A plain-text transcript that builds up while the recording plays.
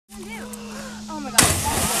my god.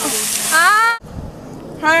 Ah!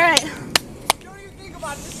 Alright. Don't even think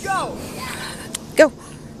about it, just go! Go!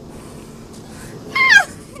 Ah!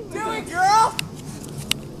 Do it, girl!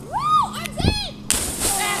 Woo! I'm safe!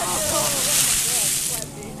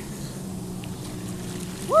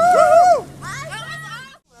 Woo!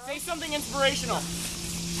 Say something inspirational.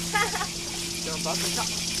 Jump up and top.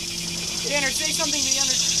 Tanner, say something the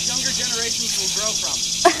younger generations will grow from.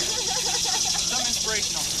 Something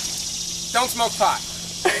inspirational. Don't smoke pot.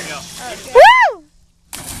 There you go. Okay. Woo!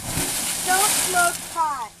 Don't smoke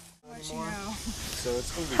pot.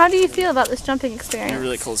 How do you feel about this jumping experience? You're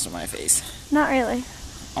really close to my face. Not really.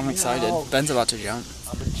 I'm excited. No. Ben's about to jump.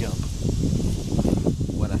 I'm gonna jump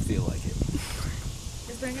when I feel like it.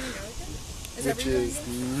 Is Ben gonna go again? Which is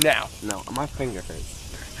now. No, my finger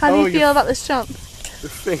hurts. How do you feel about this jump? The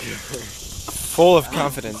finger hurts. Full of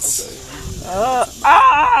confidence.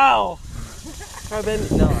 Ow! I've been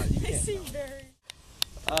no. You can't.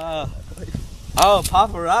 Oh,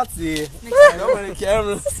 paparazzi. So many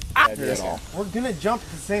cameras. We're gonna jump at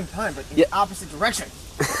the same time, but in the opposite direction.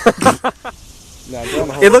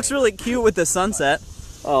 It looks really cute with the sunset.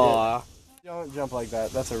 Aw. Don't jump like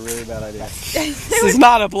that. That's a really bad idea. This is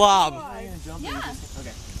not a blob. Yeah.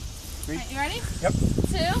 Okay. Right, you ready? Yep.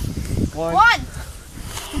 2, 1. 1.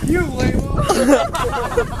 You label.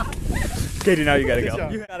 Katie, now you gotta go.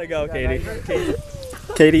 You gotta go, Katie.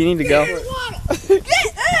 Katie, you need to go. Get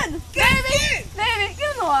in! Baby! Baby,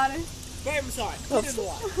 get in the water. Babe, I'm sorry. Get in the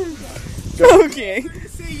water. Okay.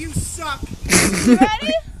 Say you suck. You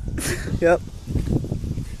ready? Yep.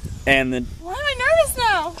 And then Why am I nervous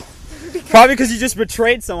now? probably because you just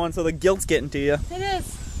betrayed someone, so the guilt's getting to you. It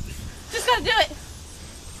is. Just gotta do it.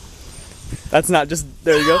 That's not just.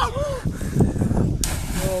 There you go.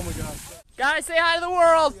 Oh my god. Guys, say hi to the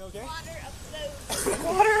world. You okay?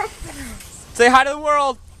 Water up. Say hi to the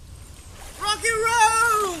world. Rock and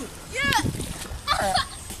roll! Yeah.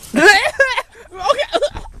 Okay.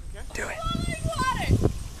 Do it. Water.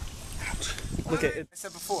 Look at it. I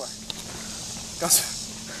said before. Don't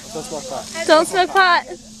smoke pot. Don't smoke pot.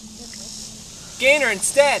 Gainer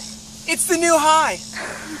instead. It's the new high.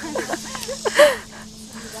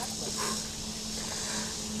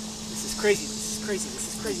 This is crazy. This is crazy.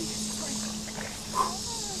 This is crazy.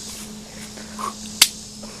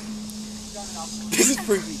 This is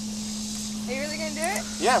freaky. Are you really gonna do it?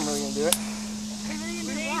 Yeah, I'm really gonna do it. Are you really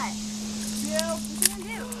gonna do what? What's he gonna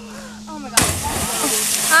do? Oh my god.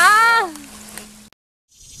 Ah!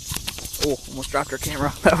 Oh, almost dropped our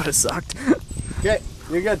camera. That would have sucked. Okay,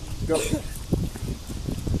 you're good. Go.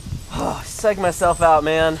 Oh, psych myself out,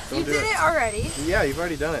 man. You did it already. Yeah, you've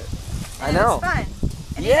already done it. I know. It's fun.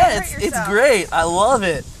 And you Yeah, didn't hurt it's yourself. great. I love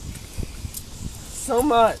it so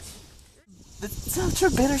much. It's such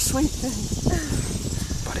a bittersweet thing,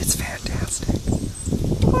 But it's fantastic.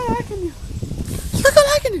 look what I can do. Look what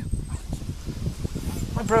I can do.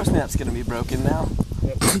 My bro snap's gonna be broken now.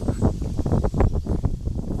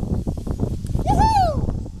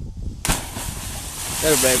 Woohoo!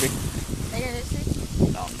 There, baby. Are you gonna do it?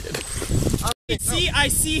 No, I'm good. I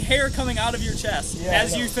see hair coming out of your chest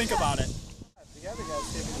as you think about it. The other guys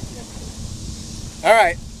see if we can. All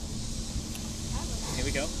right. Here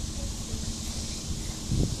we go.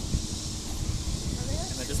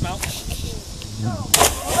 And then dismount.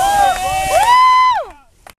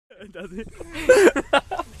 Does it?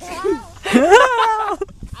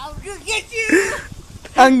 I'm gonna get you.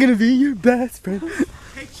 I'm gonna be your best friend.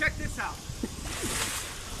 Hey, check this out.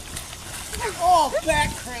 Oh,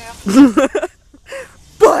 back cramp.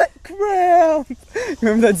 Butt cramp!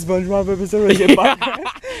 Remember that SpongeBob episode where they get butt cramp?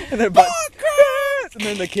 And their butt cramp! And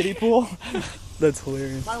then the kiddie pool? That's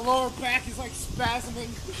hilarious. My lower back is like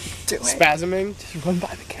spasming. Do it. Spasming. Just run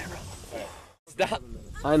by the camera. Stop.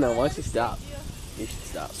 I know. Why don't you stop? You should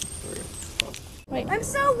stop. Wait. I'm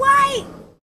so white!